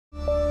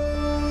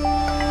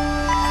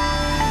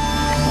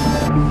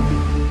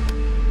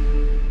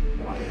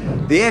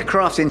The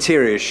Aircraft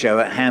Interiors Show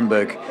at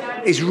Hamburg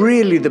is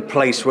really the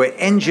place where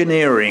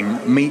engineering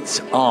meets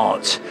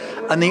art.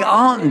 And the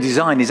art and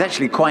design is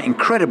actually quite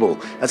incredible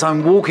as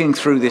I'm walking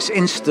through this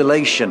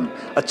installation,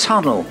 a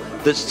tunnel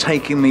that's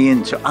taking me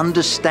in to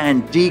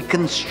understand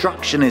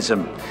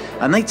deconstructionism.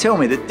 And they tell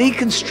me that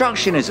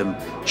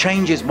deconstructionism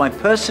changes my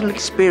personal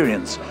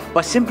experience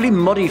by simply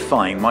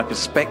modifying my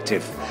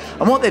perspective.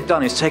 And what they've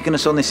done is taken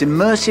us on this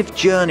immersive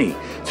journey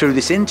through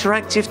this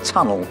interactive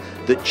tunnel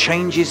that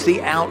changes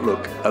the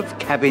outlook of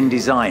cabin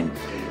design.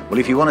 Well,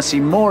 if you want to see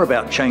more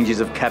about changes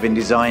of cabin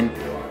design,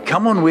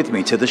 come on with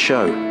me to the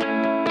show.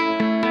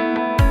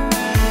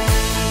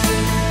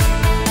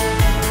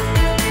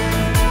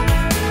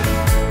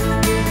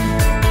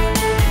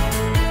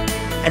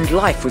 And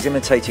life was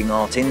imitating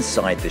art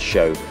inside the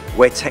show,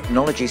 where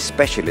technology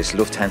specialist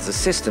Lufthansa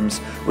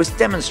Systems was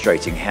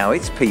demonstrating how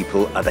its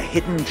people are the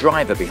hidden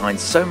driver behind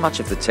so much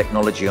of the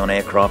technology on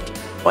aircraft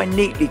by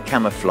neatly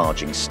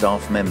camouflaging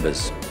staff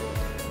members.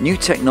 New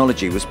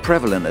technology was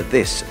prevalent at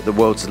this, the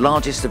world's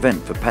largest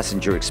event for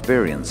passenger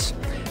experience.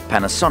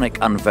 Panasonic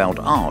unveiled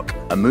ARC,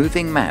 a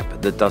moving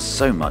map that does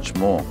so much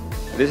more.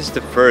 This is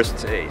the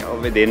first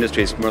of the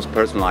industry's most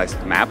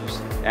personalized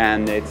maps,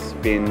 and it's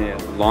been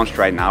launched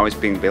right now. It's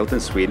being built in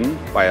Sweden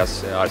by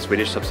our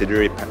Swedish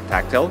subsidiary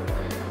Tactile.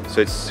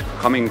 So it's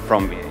coming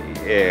from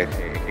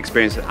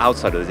experience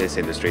outside of this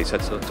industry, so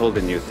it's a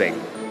totally new thing.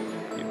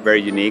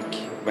 Very unique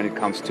when it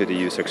comes to the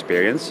user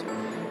experience,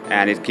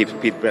 and it keeps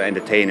people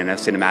entertained in a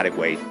cinematic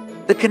way.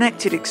 The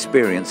connected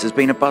experience has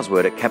been a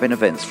buzzword at cabin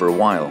events for a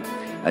while,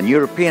 and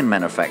European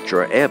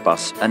manufacturer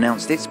Airbus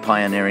announced its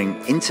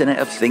pioneering Internet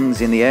of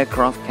Things in the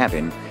aircraft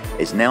cabin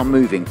is now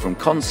moving from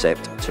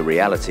concept to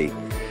reality.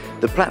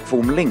 The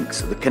platform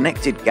links the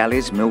connected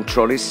galleys, mill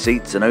trolleys,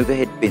 seats and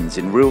overhead bins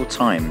in real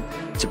time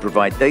to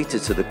provide data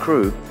to the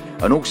crew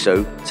and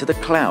also to the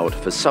cloud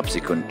for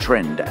subsequent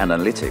trend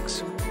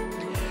analytics.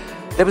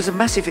 There was a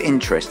massive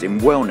interest in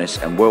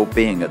wellness and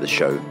well-being at the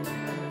show.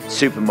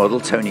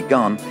 Supermodel Tony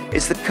Garn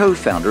is the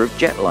co-founder of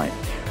Jetlight,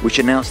 which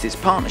announced its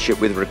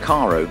partnership with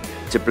Recaro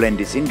to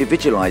blend its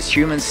individualized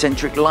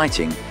human-centric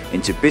lighting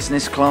into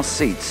business class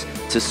seats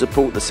to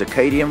support the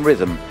circadian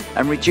rhythm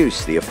and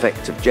reduce the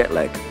effect of jet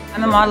lag.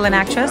 I'm a model and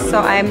actress, so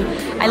I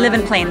live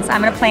in planes.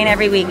 I'm in a plane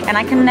every week, and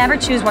I can never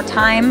choose what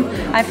time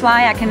I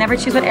fly. I can never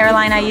choose what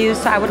airline I use,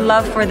 so I would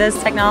love for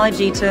this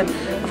technology to,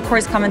 of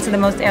course, come into the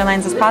most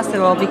airlines as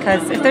possible,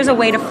 because if there's a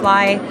way to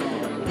fly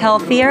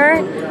healthier,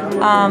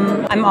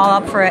 I'm all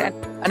up for it.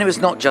 And it was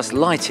not just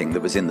lighting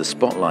that was in the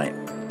spotlight.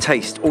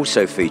 Taste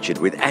also featured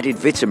with added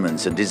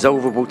vitamins and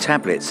dissolvable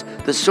tablets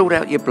that sort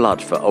out your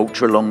blood for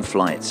ultra-long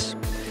flights.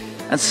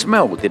 And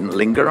smell didn't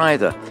linger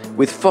either,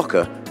 with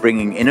Fokker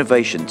bringing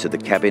innovation to the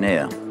cabin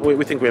air.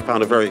 We think we have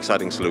found a very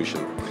exciting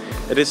solution.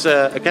 It is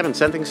a cabin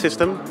scenting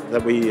system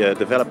that we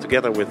developed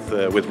together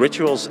with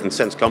Rituals and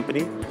Sense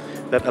Company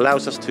that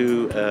allows us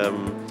to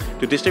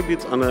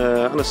distribute on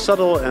a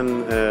subtle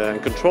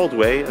and controlled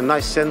way a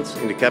nice scent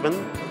in the cabin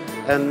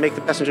and make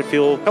the passenger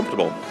feel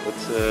comfortable.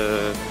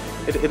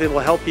 It will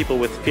help people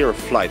with fear of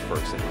flight, for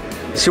example.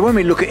 So when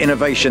we look at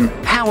innovation,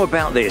 how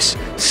about this?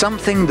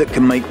 Something that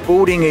can make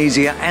boarding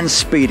easier and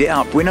speed it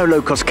up. We know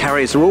low-cost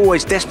carriers are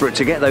always desperate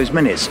to get those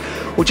minutes.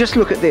 Well, just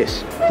look at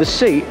this. The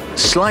seat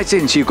slides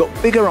in, so you've got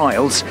bigger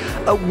aisles.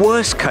 At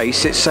worst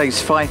case, it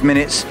saves 5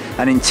 minutes,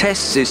 and in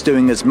tests, it's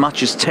doing as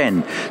much as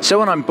 10. So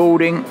when I'm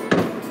boarding,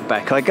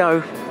 back I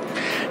go.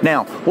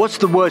 Now, what's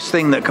the worst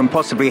thing that can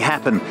possibly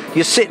happen?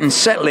 You're sitting,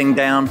 settling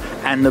down,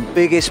 and the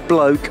biggest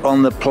bloke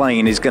on the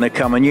plane is going to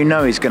come, and you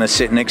know he's going to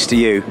sit next to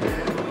you.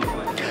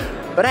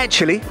 But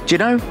actually, do you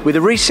know, with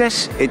a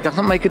recess, it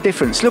doesn't make a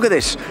difference. Look at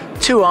this,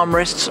 2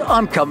 armrests,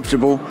 I'm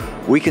comfortable,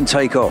 we can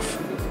take off.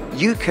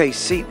 UK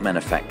seat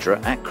manufacturer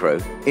Acro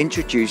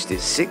introduced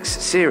its 6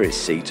 Series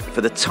seat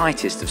for the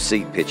tightest of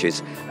seat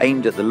pitches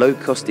aimed at the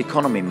low-cost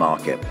economy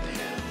market.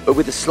 But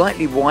with a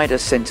slightly wider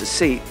centre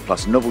seat,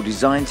 plus novel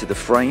design to the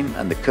frame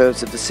and the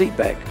curves of the seat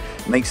back,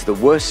 makes the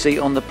worst seat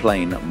on the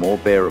plane more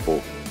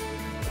bearable.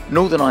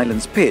 Northern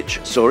Ireland's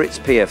Pitch saw its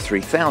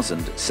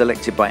PF3000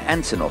 selected by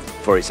Antonov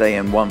for its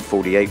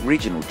AM148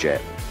 regional jet,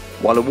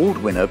 while award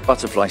winner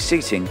Butterfly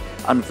Seating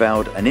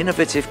unveiled an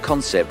innovative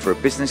concept for a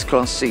business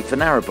class seat for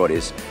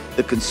narrowbodies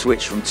that can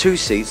switch from 2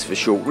 seats for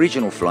short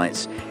regional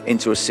flights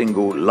into a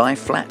single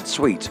lie-flat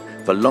suite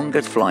for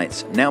longer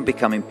flights, now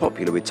becoming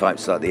popular with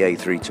types like the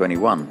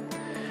A321.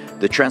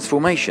 The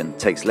transformation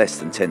takes less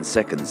than 10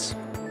 seconds.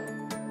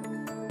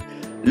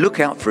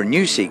 Look out for a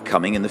new seat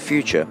coming in the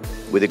future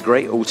with a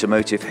great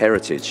automotive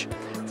heritage.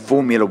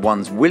 Formula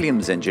One's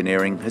Williams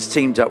Engineering has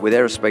teamed up with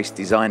aerospace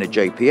designer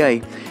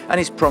JPA and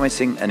is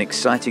promising an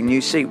exciting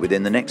new seat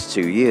within the next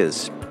 2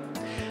 years.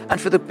 And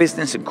for the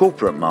business and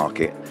corporate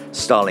market,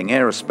 Starling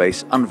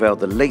Aerospace unveiled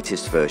the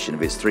latest version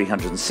of its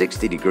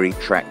 360-degree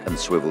track and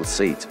swivel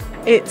seat.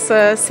 It's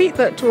a seat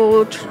that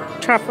will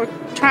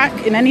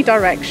track in any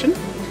direction,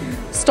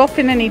 stop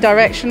in any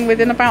direction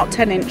within about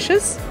 10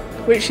 inches,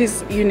 which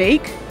is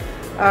unique.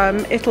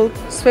 It'll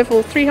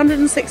swivel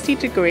 360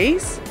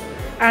 degrees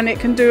and it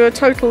can do a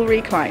total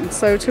recline,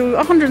 so to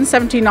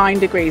 179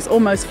 degrees,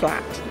 almost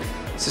flat.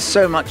 There's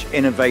so much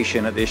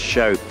innovation at this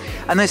show,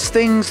 and there's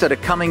things that are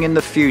coming in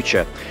the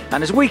future.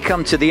 And as we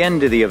come to the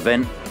end of the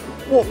event,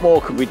 what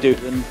more could we do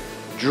than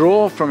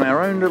draw from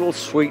our own little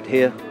suite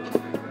here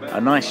a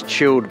nice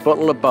chilled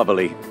bottle of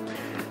bubbly,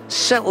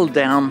 settle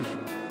down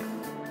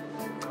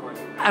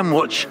and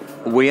watch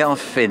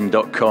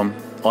wearefin.com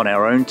on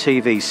our own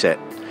TV set.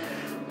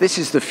 This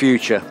is the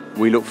future.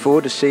 We look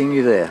forward to seeing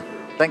you there.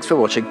 Thanks for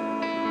watching.